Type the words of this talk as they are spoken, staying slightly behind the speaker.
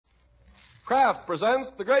Kraft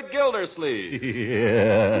presents The Great Gildersleeve.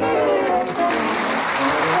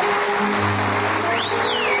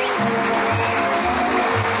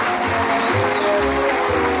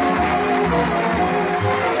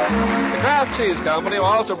 Kraft Cheese Company will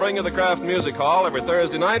also bring you the Kraft Music Hall every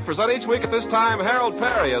Thursday night. Present each week at this time Harold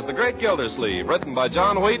Perry as the Great Gildersleeve, written by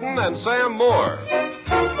John Wheaton and Sam Moore.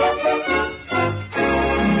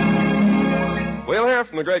 We'll hear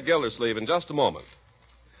from the Great Gildersleeve in just a moment.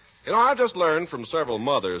 You know, I've just learned from several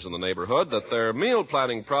mothers in the neighborhood that their meal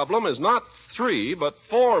planning problem is not 3, but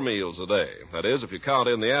 4 meals a day. That is, if you count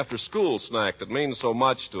in the after-school snack that means so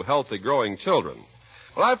much to healthy growing children.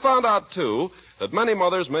 Well, I found out, too, that many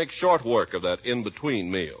mothers make short work of that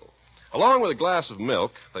in-between meal. Along with a glass of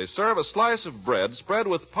milk, they serve a slice of bread spread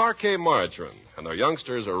with Parquet margarine, and their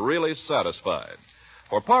youngsters are really satisfied.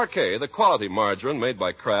 For Parquet, the quality margarine made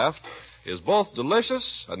by Kraft, is both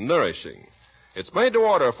delicious and nourishing. It's made to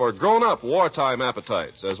order for grown-up wartime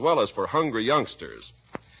appetites as well as for hungry youngsters.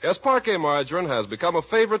 Yes, Parquet margarine has become a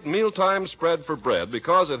favorite mealtime spread for bread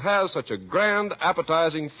because it has such a grand,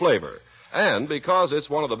 appetizing flavor, and because it's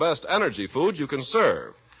one of the best energy foods you can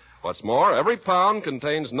serve. What's more, every pound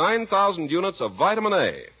contains 9,000 units of vitamin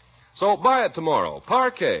A. So buy it tomorrow.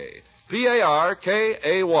 Parquet,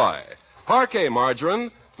 P-A-R-K-A-Y. Parquet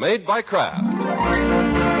margarine made by Kraft.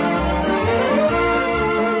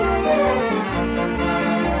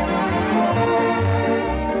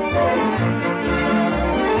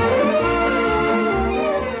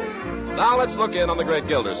 Now let's look in on the Great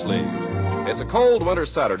Gildersleeve. It's a cold winter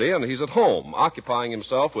Saturday, and he's at home, occupying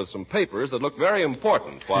himself with some papers that look very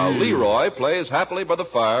important, while Leroy plays happily by the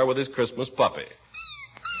fire with his Christmas puppy.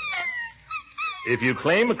 If you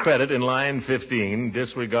claim a credit in line 15,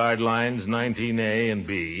 disregard lines 19A and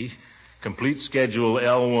B, complete schedule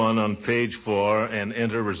L1 on page 4, and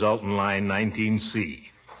enter result in line 19C.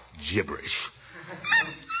 Gibberish.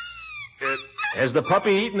 Has the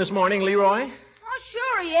puppy eaten this morning, Leroy? Oh,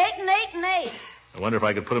 sure, he ate and ate and ate. I wonder if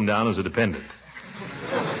I could put him down as a dependent.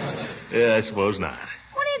 Yeah, I suppose not.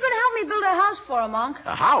 When are you going to help me build a house for him, Unc?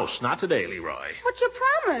 A house? Not today, Leroy. But you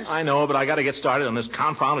promised. I know, but I got to get started on this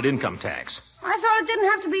confounded income tax. I thought it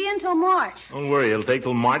didn't have to be in till March. Don't worry, it'll take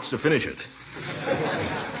till March to finish it.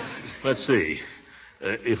 Let's see.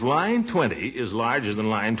 If line 20 is larger than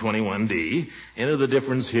line 21D, enter the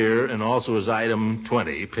difference here and also as item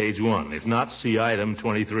 20, page 1. If not, see item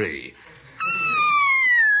 23.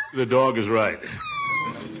 The dog is right.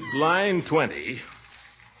 Line 20.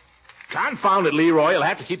 Confound it, Leroy. You'll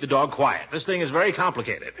have to keep the dog quiet. This thing is very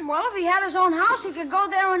complicated. Well, if he had his own house, he could go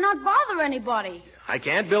there and not bother anybody. I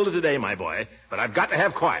can't build it today, my boy, but I've got to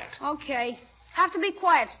have quiet. Okay. Have to be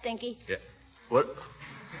quiet, Stinky. Yeah.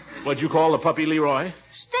 What'd you call the puppy, Leroy?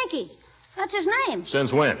 Stinky. That's his name.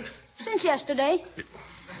 Since when? Since yesterday.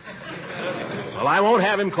 Well, I won't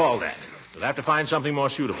have him called that. We'll have to find something more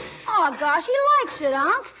suitable. Oh, gosh, he likes it,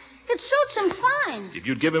 Unc. It suits him fine. If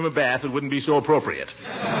you'd give him a bath, it wouldn't be so appropriate.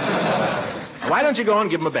 Why don't you go and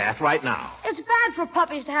give him a bath right now? It's bad for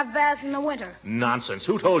puppies to have baths in the winter. Nonsense.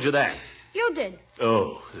 Who told you that? You did.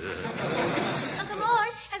 Oh. Uncle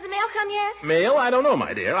Mort, has the mail come yet? Mail? I don't know,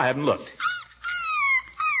 my dear. I haven't looked.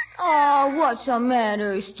 Oh, what's the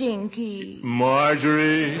matter, Stinky?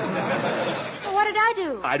 Marjorie. Well, what did I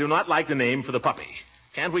do? I do not like the name for the puppy.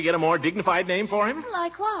 Can't we get a more dignified name for him?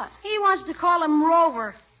 Like what? He wants to call him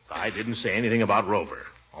Rover. I didn't say anything about Rover.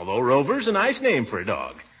 Although Rover's a nice name for a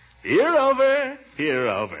dog. Here, Rover. Here,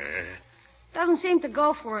 Rover. Doesn't seem to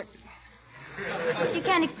go for it. You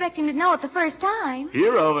can't expect him to know it the first time.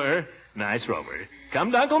 Here, Rover. Nice Rover.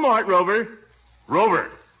 Come to Uncle Mort, Rover. Rover.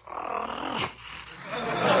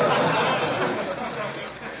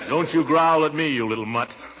 Don't you growl at me, you little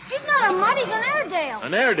mutt. He's not a mutt, he's an Airedale.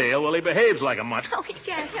 An Airedale? Well, he behaves like a mutt. Oh, he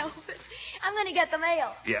can't help it. I'm going to get the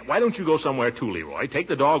mail. Yeah, why don't you go somewhere too, Leroy? Take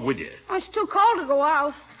the dog with you. Oh, it's too cold to go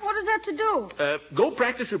out. What is that to do? Go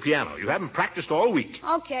practice your piano. You haven't practiced all week.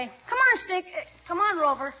 Okay. Come on, Stick. Come on,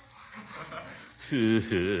 Rover.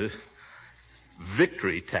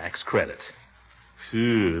 Victory tax credit.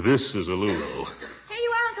 This is a luro. Here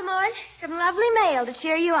you are, Uncle Mort. Some lovely mail to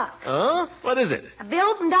cheer you up. Huh? What is it? A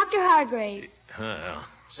bill from Dr. Hargrave.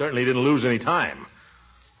 Certainly didn't lose any time.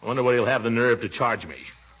 I wonder what he'll have the nerve to charge me.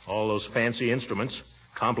 All those fancy instruments,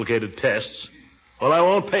 complicated tests. Well, I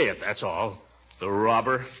won't pay it, that's all. The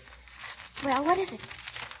robber. Well, what is it?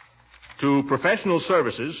 To professional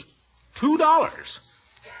services, $2.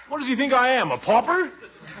 What does he think I am, a pauper?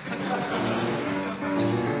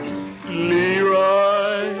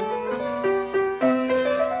 Leroy.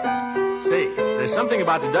 Say, there's something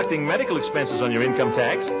about deducting medical expenses on your income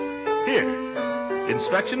tax. Here,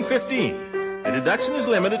 instruction 15. The deduction is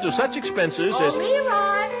limited to such expenses as...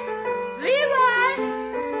 Leroy!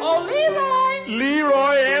 Oh, Leroy!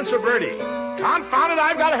 Leroy, answer Bertie. Confound it,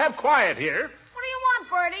 I've got to have quiet here. What do you want,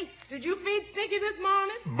 Bertie? Did you feed Stinky this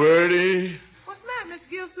morning? Bertie. What's the matter, Mr.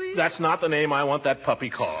 Gilsey? That's not the name I want that puppy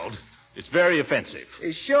called. It's very offensive.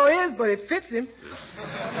 It sure is, but it fits him.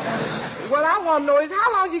 What I want to know is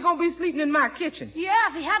how long is he going to be sleeping in my kitchen? Yeah,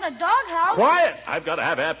 if he had a doghouse. Quiet! I've got to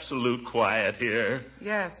have absolute quiet here.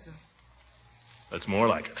 Yes, sir. That's more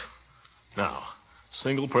like it. Now,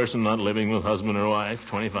 single person not living with husband or wife,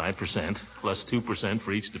 25%, plus 2%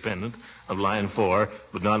 for each dependent of line 4,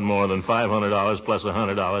 but not more than $500 plus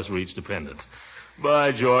 $100 for each dependent.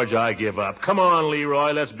 By George, I give up. Come on,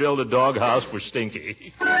 Leroy, let's build a doghouse for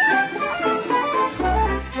Stinky.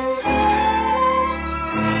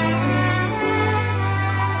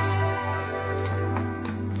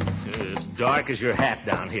 It's dark as your hat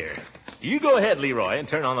down here. You go ahead, Leroy, and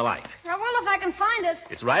turn on the light. I will if I can find it.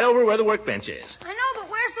 It's right over where the workbench is. I know,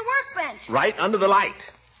 but where's the workbench? Right under the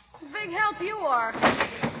light. Big help you are.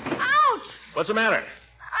 Ouch! What's the matter?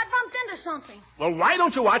 I bumped into something. Well, why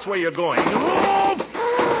don't you watch where you're going? Oh!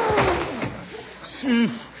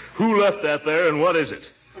 Who left that there, and what is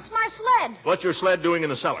it? It's my sled. What's your sled doing in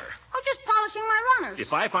the cellar? Oh, just polishing my runners.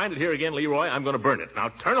 If I find it here again, Leroy, I'm going to burn it. Now,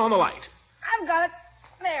 turn on the light. I've got it.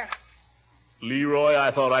 There. Leroy,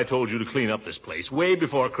 I thought I told you to clean up this place way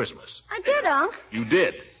before Christmas. I did, Unc. You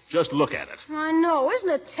did. Just look at it. I know.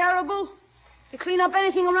 Isn't it terrible? You clean up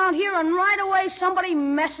anything around here, and right away somebody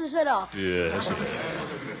messes it up. Yes.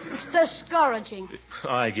 It's discouraging.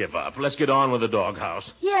 I give up. Let's get on with the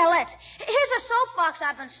doghouse. Yeah, let's. Here's a soapbox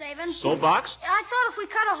I've been saving. Soapbox? I thought if we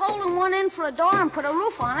cut a hole in one end for a door and put a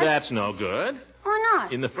roof on it. That's no good. Why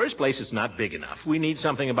not? In the first place, it's not big enough. We need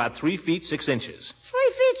something about 3 feet 6 inches. 3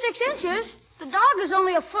 feet 6 inches? The dog is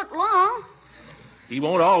only a foot long. He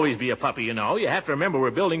won't always be a puppy, you know. You have to remember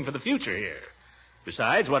we're building for the future here.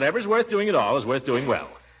 Besides, whatever's worth doing at all is worth doing well.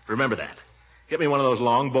 Remember that. Get me one of those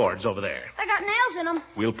long boards over there. They got nails in them.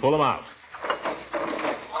 We'll pull them out.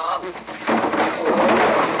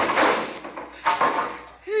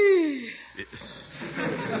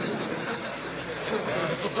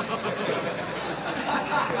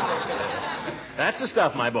 That's the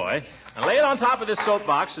stuff, my boy. Now lay it on top of this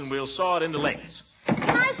soapbox and we'll saw it into lengths.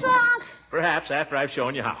 Can I saw, Unc? Perhaps after I've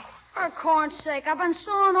shown you how. For corn's sake, I've been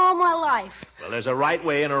sawing all my life. Well, there's a right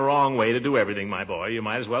way and a wrong way to do everything, my boy. You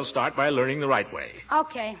might as well start by learning the right way.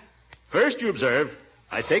 Okay. First, you observe,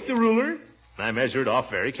 I take the ruler and I measure it off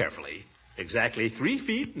very carefully. Exactly 3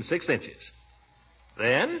 feet and 6 inches.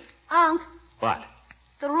 Then? Unc, What?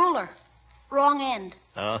 the ruler. Wrong end.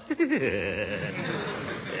 Oh.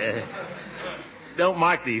 Don't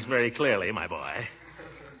mark these very clearly, my boy.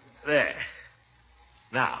 There.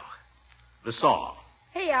 Now, the saw.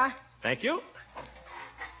 Here you are. Thank you.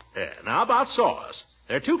 Now about saws.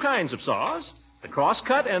 There are 2 kinds of saws. The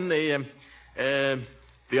cross-cut and the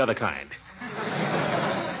other kind.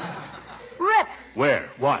 Rip. Where?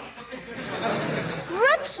 What?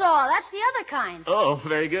 Rip saw. That's the other kind. Oh,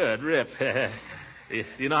 very good. Rip. Do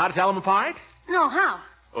you know how to tell them apart? No, how?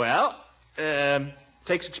 Well,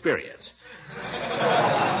 takes experience.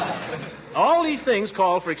 All these things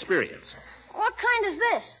call for experience. What kind is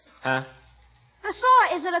this? Huh? The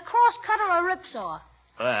saw, is it a cross-cut or a rip saw?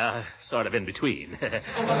 Sort of in between.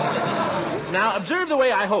 Now, observe the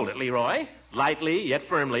way I hold it, Leroy. Lightly, yet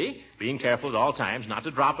firmly, being careful at all times not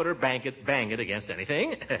to drop it or bang it against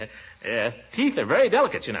anything. Teeth are very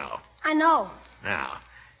delicate, you know. I know. Now,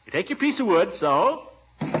 you take your piece of wood, so.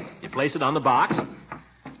 You place it on the box,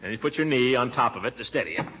 and you put your knee on top of it to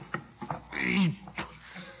steady it.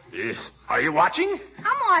 Yes. Are you watching?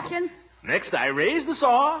 I'm watching. Next, I raise the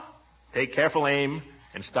saw, take careful aim,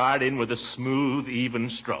 and start in with a smooth, even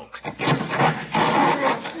stroke. You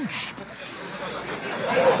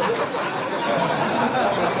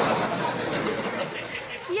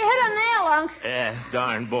hit a nail, Unc.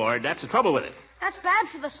 Darn bored. That's the trouble with it. That's bad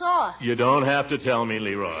for the saw. You don't have to tell me,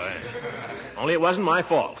 Leroy. Only it wasn't my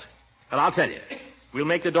fault. But I'll tell you. We'll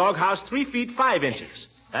make the doghouse 3 feet 5 inches.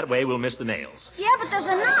 That way we'll miss the nails. Yeah, but there's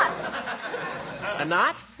a knot. A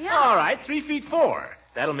knot? Yeah. All right, 3 feet 4.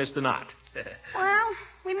 That'll miss the knot. Well,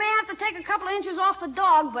 we may have to take a couple of inches off the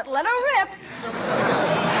dog, but let her rip.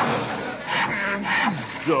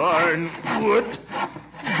 Darn wood.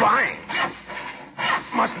 Bang.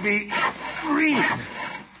 Must be green.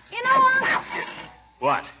 You know, Unc,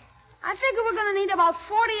 What? I figure we're going to need about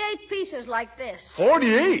 48 pieces like this.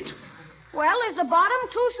 48? Well, there's the bottom,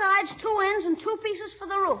 2 sides, 2 ends, and 2 pieces for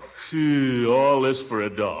the roof. Gee, all this for a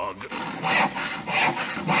dog.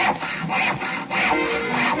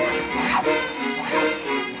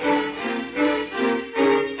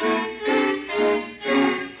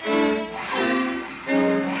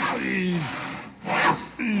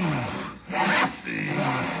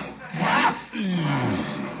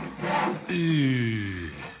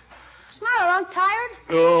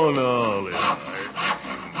 no, Leroy.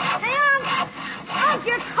 Hey, Unc,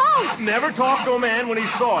 your coat. Never talk to a man when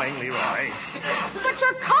he's sawing, Leroy. But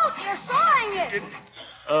your coat, you're sawing it.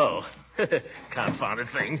 Oh, confounded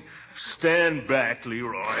thing. Stand back,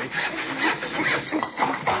 Leroy.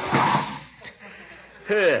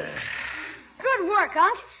 Good work,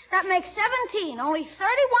 Unc. That makes 17. Only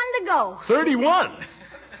 31 to go. 31.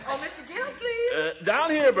 Oh, Mr. Gilsleeve.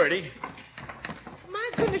 Down here, Bertie. My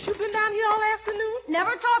goodness, you've been down here all afternoon?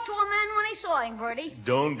 Never talk to a man when he's sawing, Bertie.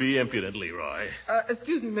 Don't be impudent, Leroy.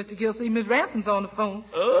 Excuse me, Mr. Gilsleeve. Miss Ransom's on the phone.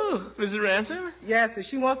 Oh, Mrs. Ransom? Yes, sir.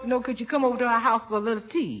 She wants to know, could you come over to our house for a little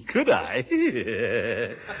tea? Could I?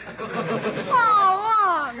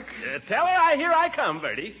 Oh, Unc. Tell her here I come,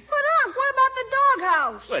 Bertie. But, Unc, what about the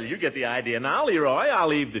doghouse? Well, you get the idea now, Leroy. I'll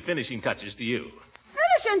leave the finishing touches to you.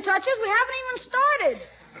 Finishing touches? We haven't even started.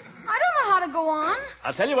 I don't know how to go on.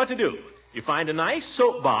 I'll tell you what to do. You find a nice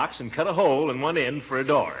soap box and cut a hole in one end for a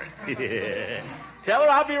door. Tell her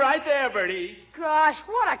I'll be right there, Bertie. Gosh,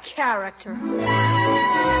 what a character.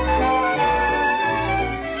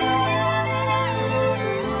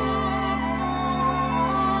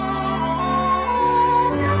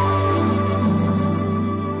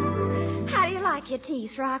 How do you like your tea,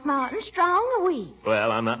 Throckmorton? Strong or weak?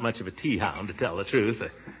 Well, I'm not much of a tea hound, to tell the truth.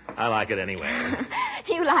 I like it anyway.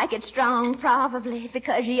 You like it strong, probably,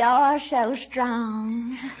 because you're so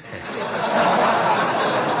strong.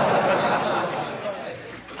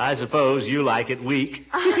 I suppose you like it weak.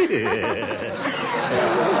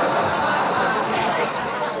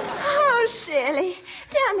 Oh, silly.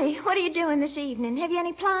 Tell me, what are you doing this evening? Have you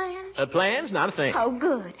any plans? Plans? Not a thing. Oh,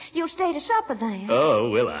 good. You'll stay to supper then. Oh,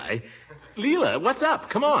 will I? Leela, what's up?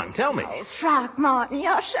 Come on, tell me. Oh, Throckmorton,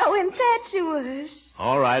 you're so impetuous.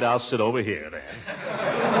 All right, I'll sit over here then.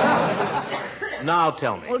 Now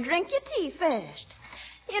tell me. Well, drink your tea first.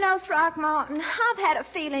 You know, Throckmorton, I've had a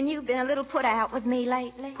feeling you've been a little put out with me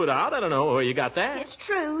lately. Put out? I don't know where you got that. It's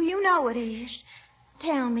true. You know it is.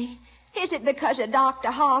 Tell me, is it because of Dr.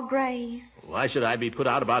 Hargrave? Why should I be put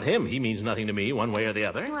out about him? He means nothing to me one way or the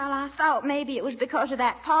other. Well, I thought maybe it was because of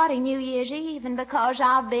that party New Year's Eve and because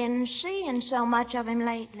I've been seeing so much of him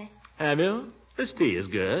lately. Have you? This tea is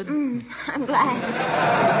good. I'm glad.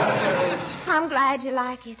 I'm glad you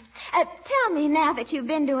like it. Tell me, now that you've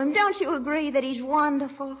been to him, don't you agree that he's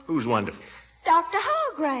wonderful? Who's wonderful? Dr.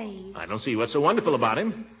 Hargrave. I don't see what's so wonderful about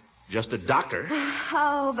him. Just a doctor.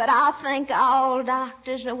 Oh, but I think all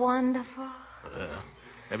doctors are wonderful.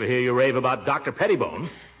 Ever hear you rave about Dr. Pettibone?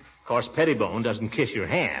 Of course, Pettibone doesn't kiss your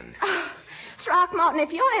hand. Throckmorton,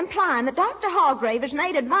 if you're implying that Dr. Hargrave has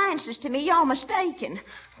made advances to me, you're mistaken.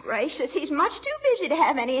 Gracious, he's much too busy to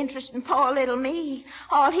have any interest in poor little me.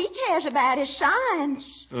 All he cares about is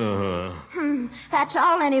science. That's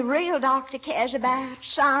all any real doctor cares about,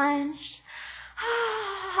 science.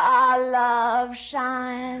 I love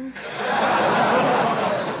science.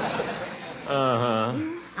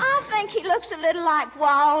 I think he looks a little like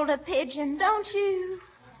Walter Pigeon, don't you?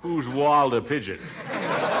 Who's Walter Pigeon?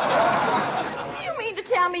 You mean to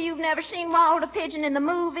tell me you've never seen Walter Pigeon in the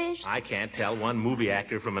movies? I can't tell one movie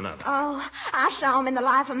actor from another. Oh, I saw him in The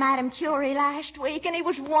Life of Madame Curie last week, and he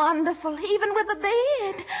was wonderful, even with a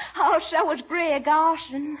beard. Oh, so was Greer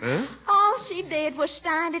Garson. Huh? All she did was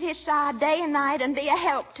stand at his side day and night and be a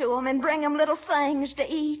help to him and bring him little things to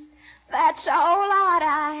eat. That's all I'd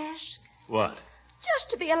ask. What? Just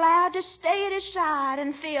to be allowed to stay at his side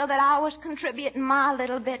and feel that I was contributing my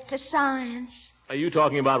little bit to science. Are you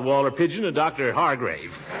talking about Walter Pigeon or Dr.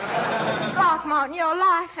 Hargrave? Throckmorton, you're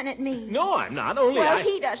laughing at me. No, I'm not. Only Well,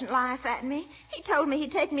 he doesn't laugh at me. He told me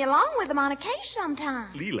he'd take me along with him on a case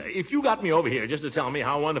sometime. Leela, if you got me over here just to tell me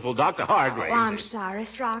how wonderful Dr. Hargrave Oh, I'm is... sorry,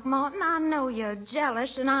 Throckmorton. I know you're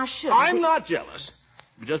jealous, and I shouldn't I'm be. not jealous.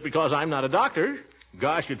 Just because I'm not a doctor,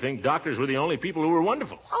 gosh, you'd think doctors were the only people who were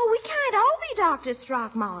wonderful. Oh, we can't all be doctors,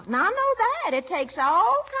 Throckmorton. I know that. It takes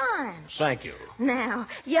all kinds. Thank you. Now,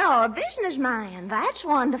 you're a businessman. That's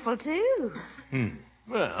wonderful, too.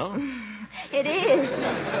 Well, It is.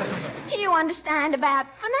 You understand about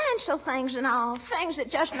financial things and all. Things that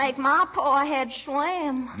just make my poor head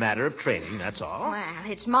swim. matter of training, that's all. Well,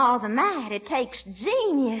 it's more than that. It takes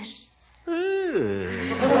genius.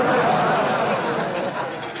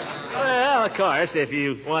 Well, of course, if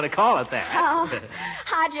you want to call it that. Oh,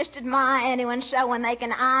 I just admire anyone so when they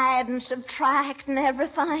can add and subtract and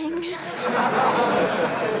everything.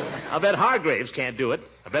 I'll bet Hargraves can't do it.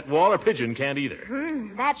 I bet Walter Pigeon can't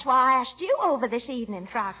either. That's why I asked you over this evening,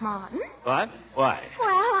 Throckmorton. What? Why? Well,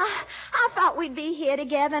 I thought we'd be here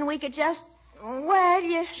together and we could just... Well,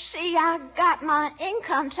 you see, I got my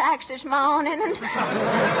income tax this morning, and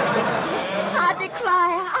I I declare,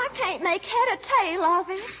 I can't make head or tail of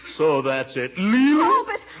it. So that's it. Leela? Oh,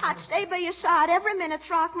 but I'd stay by your side every minute,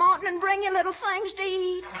 Throckmorton, and bring you little things to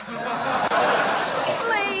eat.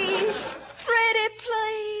 Please. Pretty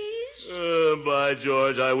please. By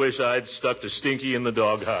George, I wish I'd stuck to Stinky in the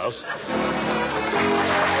doghouse.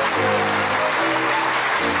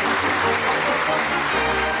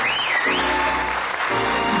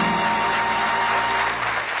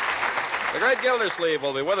 The great Gildersleeve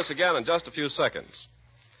will be with us again in just a few seconds.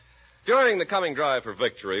 During the coming drive for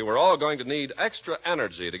victory, we're all going to need extra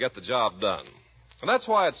energy to get the job done. And that's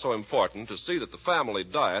why it's so important to see that the family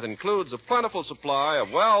diet includes a plentiful supply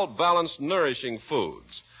of well-balanced, nourishing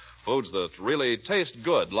foods. Foods that really taste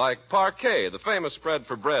good, like Parquet, the famous spread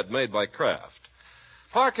for bread made by Kraft.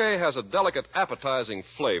 Parquet has a delicate, appetizing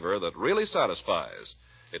flavor that really satisfies.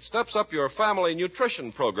 It steps up your family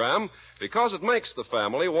nutrition program because it makes the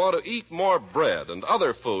family want to eat more bread and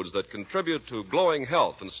other foods that contribute to glowing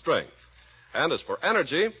health and strength. And as for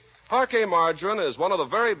energy, Parquet margarine is one of the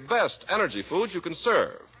very best energy foods you can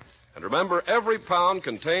serve. And remember, every pound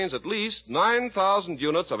contains at least 9,000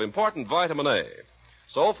 units of important vitamin A.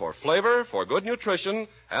 So for flavor, for good nutrition,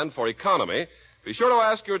 and for economy, be sure to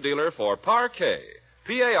ask your dealer for Parquet,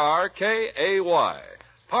 P-A-R-K-A-Y.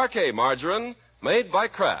 Parquet margarine, made by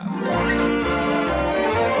Kraft.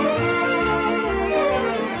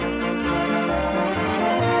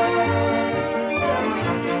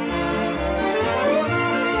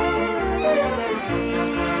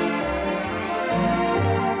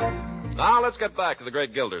 Now let's get back to the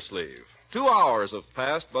great Gildersleeve. 2 hours have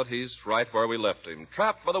passed, but he's right where we left him,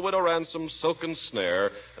 trapped by the Widow Ransom's silken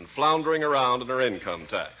snare and floundering around in her income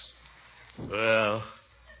tax. Well,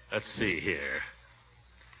 let's see here.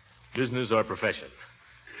 Business or profession?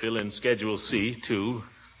 Fill in Schedule C, 2.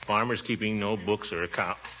 Farmers keeping no books or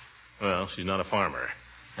account. Well, she's not a farmer.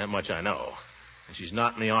 That much I know. And she's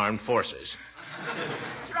not in the armed forces.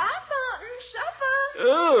 Throckmorton, supper.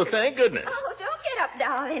 Oh, thank goodness. Oh, don't get up,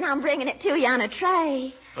 darling. I'm bringing it to you on a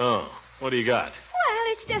tray. Oh, what do you got? Well,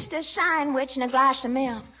 it's just a sandwich and a glass of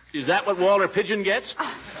milk. Is that what Walter Pigeon gets?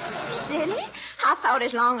 Oh, silly. I thought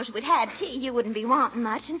as long as we'd had tea, you wouldn't be wanting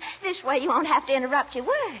much, and this way you won't have to interrupt your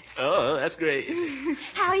work. Oh, that's great.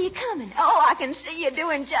 How are you coming? Oh, I can see you're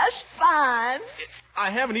doing just fine. I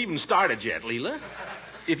haven't even started yet, Leela.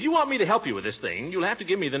 If you want me to help you with this thing, you'll have to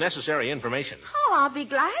give me the necessary information. Oh, I'll be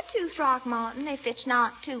glad to, Throckmorton, if it's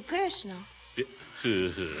not too personal.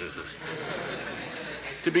 To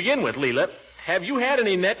begin with, Leela, have you had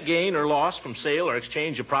any net gain or loss from sale or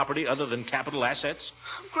exchange of property other than capital assets?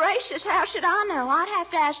 Gracious, how should I know? I'd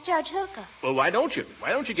have to ask Judge Hooker. Well, why don't you?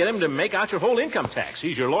 Why don't you get him to make out your whole income tax?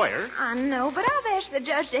 He's your lawyer. I know, but I've asked the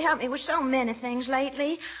judge to help me with so many things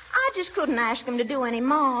lately. I just couldn't ask him to do any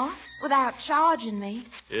more without charging me.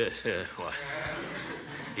 Yes, why?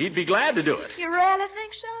 He'd be glad to do it. You really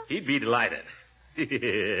think so? He'd be delighted.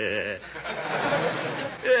 Yeah,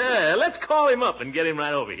 let's call him up and get him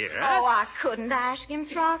right over here. Huh? Oh, I couldn't ask him,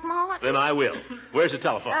 Throckmorton. Then I will. Where's the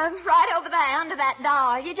telephone? Right over there under that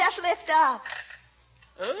door. You just lift up.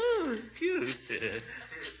 Oh, cute.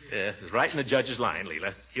 Yeah, it's right in the judge's line,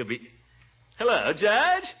 Leela. He'll be... Hello,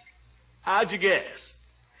 Judge. How'd you guess?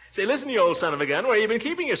 Say, listen, you old son of a gun, where you been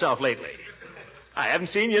keeping yourself lately? I haven't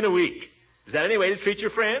seen you in a week. Is that any way to treat your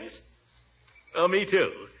friends? Oh, me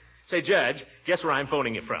too. Say, Judge, guess where I'm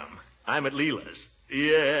phoning you from? I'm at Leela's.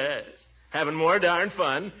 Yes. Having more darn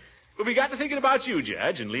fun. Well, we got to thinking about you,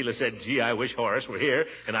 Judge, and Leela said, gee, I wish Horace were here.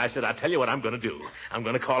 And I said, I'll tell you what I'm going to do. I'm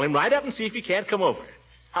going to call him right up and see if he can't come over.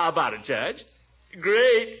 How about it, Judge?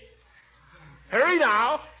 Great. Hurry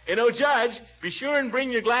now. And, oh, Judge, be sure and bring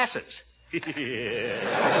your glasses. You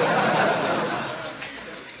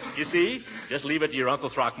see? Just leave it to your Uncle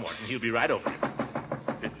Throckmorton. He'll be right over.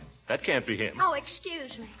 That can't be him. Oh,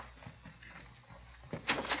 excuse me.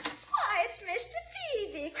 Why, it's Mr.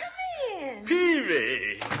 Peavy. Come in.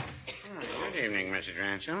 Peavy. Good evening, Mrs.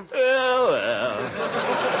 Ransom. Well.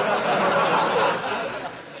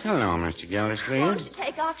 Hello, Mr. Gildersleeve. Won't you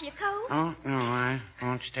take off your coat? Oh, no, I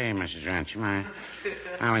won't stay, Mrs. Ransom.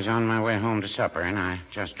 I was on my way home to supper, and I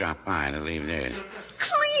just dropped by to leave this.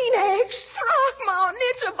 Kleenex, Throckmorton.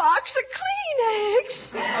 It's a box of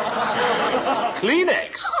Kleenex.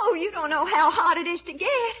 Kleenex? Oh, you don't know how hard it is to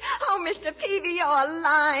get. Oh, Mr. Peavy, you're a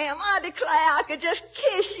lamb. I declare I could just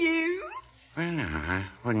kiss you. Well, no, I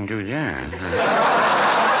wouldn't do that.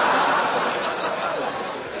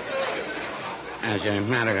 As a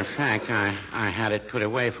matter of fact, I had it put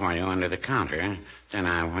away for you under the counter. Then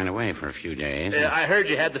I went away for a few days. I heard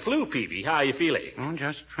you had the flu, Peavy. How are you feeling? Oh,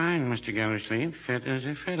 just fine, Mr. Gildersleeve. Fit as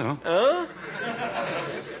a fiddle. Oh?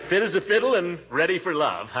 Fit as a fiddle and ready for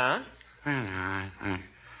love, huh? Well,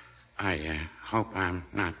 I hope I'm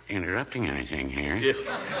not interrupting anything here.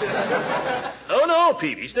 Oh, no,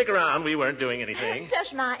 Peavy. Stick around. We weren't doing anything.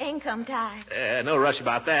 Just my income tax. No rush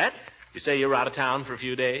about that. You say you were out of town for a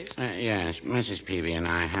few days? Yes, Mrs. Peavy and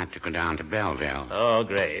I had to go down to Belleville. Oh,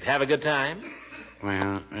 great. Have a good time?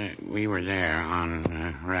 Well, we were there on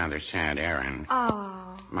a rather sad errand.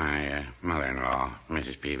 Oh. My mother-in-law,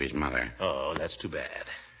 Mrs. Peavy's mother. Oh, that's too bad.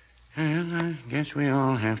 Well, I guess we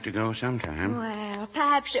all have to go sometime. Well,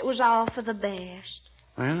 perhaps it was all for the best.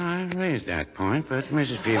 Well, I raised that point, but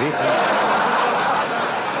Mrs. Peavy...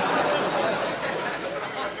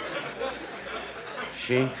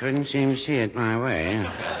 She couldn't seem to see it my way.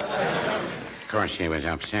 Of course, she was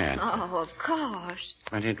upset. Oh, of course.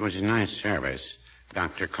 But it was a nice service.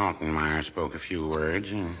 Dr. Kaltenmeyer spoke a few words,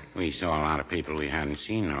 and we saw a lot of people we hadn't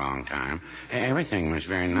seen in a long time. Everything was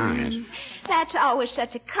very nice. That's always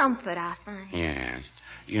such a comfort, I think. Yes.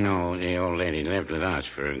 You know, the old lady lived with us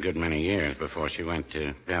for a good many years before she went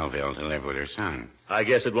to Belleville to live with her son. I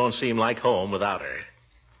guess it won't seem like home without her.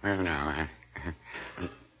 Well, no,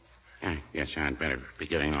 I guess I'd better be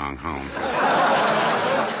getting along home.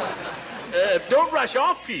 Don't rush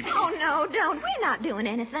off, Peavy. Oh, no, don't. We're not doing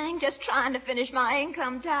anything. Just trying to finish my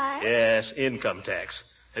income tax. Yes, income tax.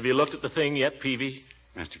 Have you looked at the thing yet, Peavy?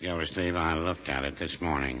 Mr. Gildersleeve, I looked at it this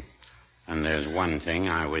morning. And there's one thing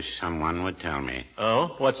I wish someone would tell me.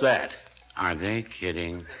 Oh? What's that? Are they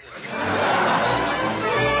kidding?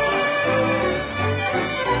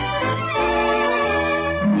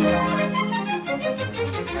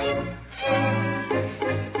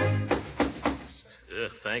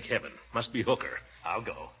 Thank heaven. Must be Hooker. I'll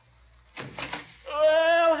go.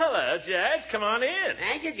 Well, hello, Judge. Come on in.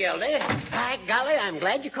 Thank you, Gildy. By golly, I'm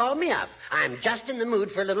glad you called me up. I'm just in the mood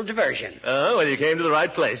for a little diversion. Oh, well, you came to the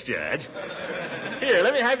right place, Judge. Here,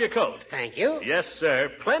 let me have your coat. Thank you. Yes, sir.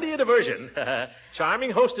 Plenty of diversion.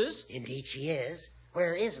 Charming hostess. Indeed she is.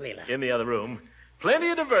 Where is Leela? In the other room. Plenty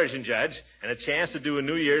of diversion, Judge, and a chance to do a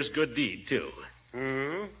New Year's good deed, too.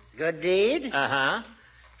 Good deed? Uh-huh.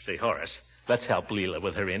 Say, Horace, let's help Leela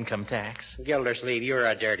with her income tax. Gildersleeve, you're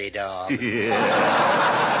a dirty dog. Yeah.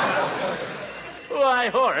 Why,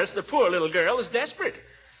 Horace, the poor little girl is desperate.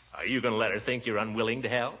 Are you going to let her think you're unwilling to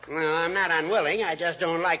help? Well, I'm not unwilling. I just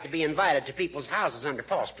don't like to be invited to people's houses under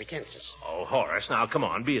false pretenses. Oh, Horace, now come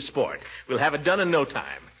on, be a sport. We'll have it done in no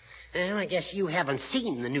time. Well, I guess you haven't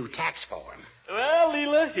seen the new tax form. Well,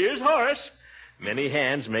 Leela, here's Horace. Many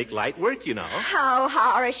hands make light work, you know. Oh,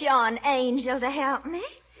 Horace, you're an angel to help me.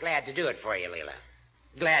 Glad to do it for you, Leela.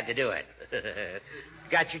 Glad to do it.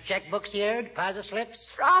 Got your checkbooks here, deposit slips?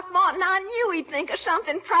 Throckmorton, I knew he'd think of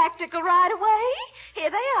something practical right away. Here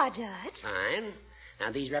they are, Judge. Fine.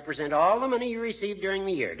 Now, these represent all the money you received during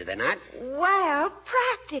the year, do they not? Well,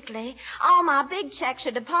 practically. All my big checks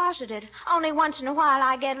are deposited. Only once in a while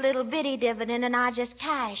I get a little bitty dividend, and I just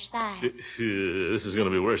cash that. This is going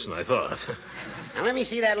to be worse than I thought. Now, let me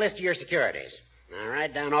see that list of your securities. Now,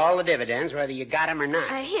 write down all the dividends, whether you got them or not.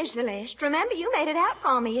 Here's the list. Remember, you made it out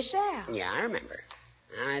for me yourself. Yeah, I remember.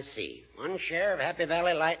 Now, let's see. 1 share of Happy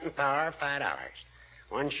Valley Light and Power, $5.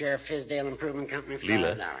 1 share of Fizdale Improvement Company, $5.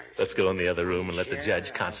 Leela, let's go in the other room and let the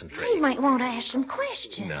judge concentrate. He might want to ask some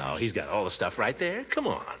questions. No, he's got all the stuff right there. Come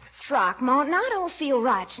on. Throckmorton, I don't feel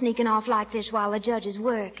right sneaking off like this while the judge is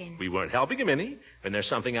working. We weren't helping him any. When there's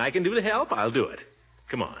something I can do to help, I'll do it.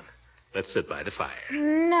 Come on. Let's sit by the fire.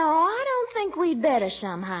 No, I don't think we'd better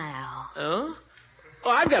somehow. Oh? Oh,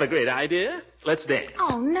 I've got a great idea. Let's dance.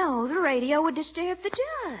 Oh, no, the radio would disturb the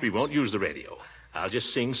judge. We won't use the radio. I'll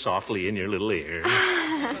just sing softly in your little ear.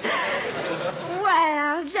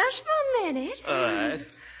 Well, just for a minute. All right.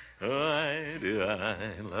 Why do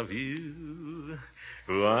I love you?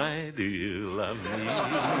 Why do you love me?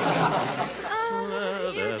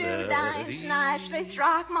 Oh, you do dance nicely,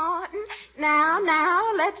 Throckmorton. Now,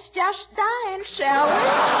 let's just dance, shall we?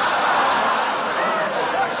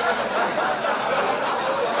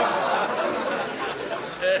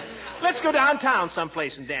 Let's go downtown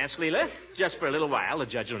someplace and dance, Leela. Just for a little while. The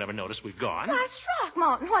judge will never notice we've gone. Why,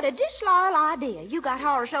 Throckmorton, what a disloyal idea. You got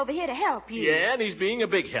Horace over here to help you. Yeah, and he's being a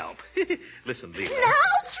big help. Listen, Leela. No,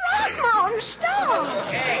 Throckmorton, stop.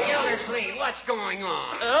 Hey, Gildersleeve, what's going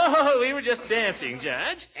on? Oh, we were just dancing,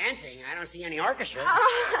 Judge. Dancing? I don't see any orchestra.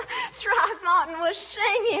 Throckmorton was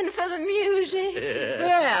singing for the music.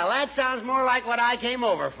 Well, that sounds more like what I came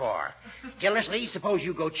over for. Gildersleeve, suppose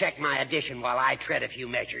you go check my audition while I tread a few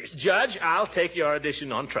measures. Judge, I'll take your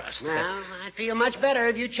audition on trust. Well, I'd feel much better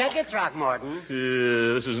if you check it, Throckmorton.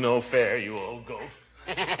 This is no fair, you old goat.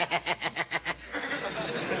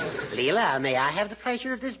 Leela, may I have the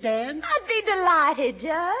pleasure of this dance? I'd be delighted,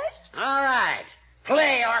 Judge. All right.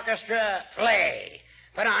 Play, orchestra, play.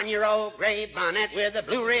 Put on your old gray bonnet with a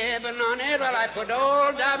blue ribbon on it while I put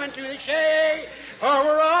old Dobbin to the shade. For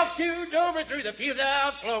we're off to Dover through the fields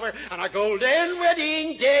of clover on our golden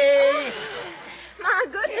wedding day. My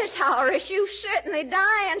goodness, Horace, you certainly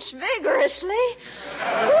dance vigorously.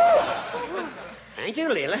 Thank you,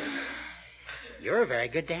 Leela. You're a very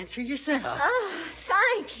good dancer yourself. Oh,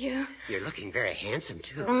 thank you. You're looking very handsome,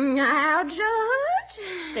 too. Now, George.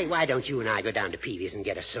 Say, why don't you and I go down to Peavy's and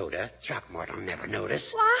get a soda? Throckmorton will never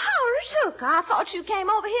notice. Why, Horace Hooker, I thought you came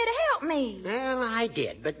over here to help me. Well, I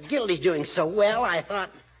did, but Gildy's doing so well, I thought...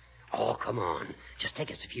 Oh, come on. Just take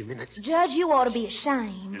us a few minutes. Judge, you ought to be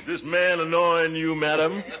ashamed. Is this man annoying you,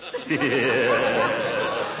 madam? Well,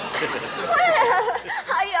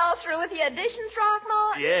 are y'all through with your audition,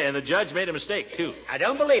 Throckmorton? Yeah, and the judge made a mistake, too. I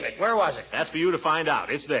don't believe it. Where was it? That's for you to find out.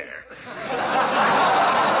 It's there.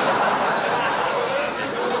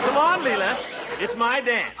 Come on, Leela. It's my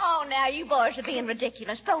dance. Oh, now, you boys are being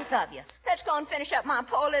ridiculous, both of you. Let's go and finish up my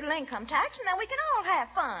poor little income tax, and then we can all have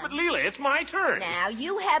fun. But, Leela, it's my turn. Now,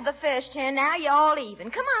 you had the first turn. Now you're all even.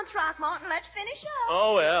 Come on, Throckmorton, let's finish up.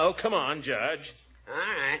 Oh, well, come on, Judge. All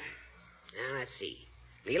right. Now, let's see.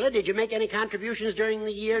 Leela, did you make any contributions during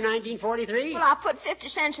the year 1943? Well, I put 50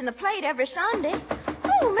 cents in the plate every Sunday.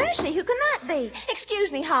 Oh, mercy, who can that be?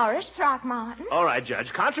 Excuse me, Horace, Throckmorton. All right,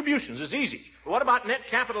 Judge. Contributions is easy. But what about net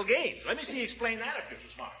capital gains? Let me see you explain that if you're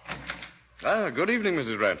so smart. Good evening,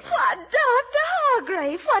 Mrs. Ransom. Why, Dr.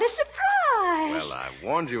 Hargrave, what a surprise. Well, I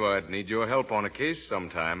warned you I'd need your help on a case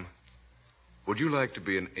sometime. Would you like to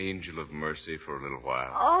be an angel of mercy for a little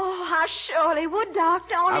while? Oh, I surely would,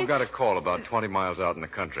 Doctor. Only... I've got a call about 20 miles out in the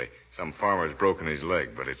country. Some farmer's broken his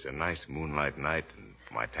leg, but it's a nice moonlight night, and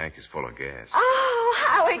my tank is full of gas. Oh,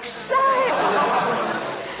 how exciting.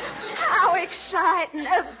 How exciting.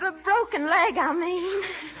 The broken leg, I mean.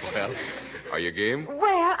 Well, are you game?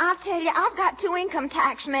 Well, I'll tell you, I've got 2 income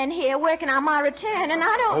tax men here working on my return, and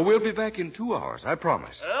I don't... Oh, we'll be back in 2 hours, I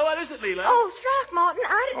promise. What is it, Leela? Oh, Throckmorton,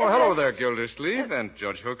 I didn't... Oh, hello there, Gildersleeve and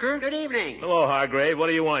Judge Hooker. Good evening. Hello, Hargrave. What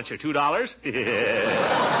do you want, your $2?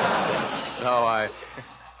 No,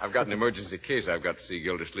 I've got an emergency case I've got to see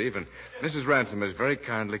Gildersleeve, and Mrs. Ransom has very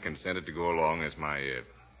kindly consented to go along as my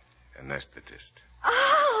anesthetist.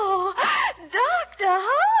 Oh, Dr.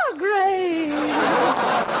 Hargrave.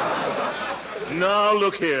 Now,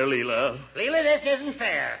 look here, Leela. Leela, this isn't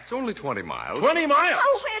fair. It's only 20 miles. 20 miles?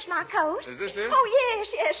 Oh, where's my coat? Is this it? Oh,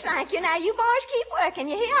 yes, thank you. Now, you boys keep working.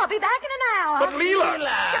 You hear? I'll be back in an hour. But, Leela.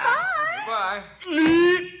 Goodbye.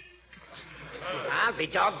 Goodbye. I'll be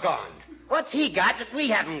doggone. What's he got that we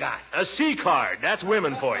haven't got? A C card. That's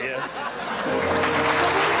women for you.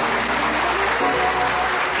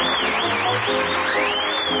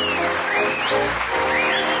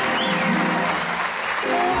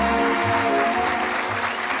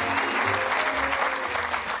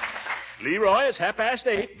 Leroy, it's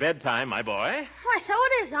 8:30. Bedtime, my boy. Why, so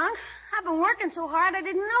it is, Unc. I've been working so hard I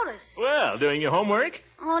didn't notice. Well, doing your homework?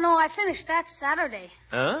 Oh, no, I finished that Saturday.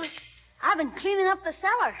 Huh? I've been cleaning up the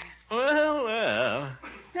cellar. Well.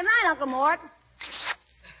 Good night, Uncle Mort.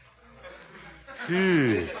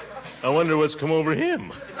 Phew. I wonder what's come over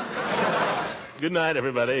him. Good night,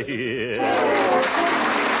 everybody.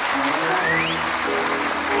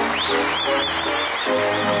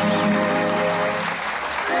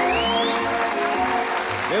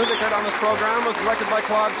 Music heard on this program was directed by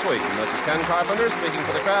Claude Sweet. And this is Ken Carpenter speaking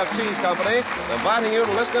for the Kraft Cheese Company, inviting you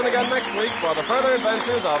to listen in again next week for the further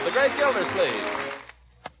adventures of the Great Gildersleeve.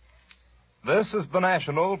 This is the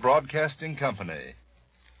National Broadcasting Company.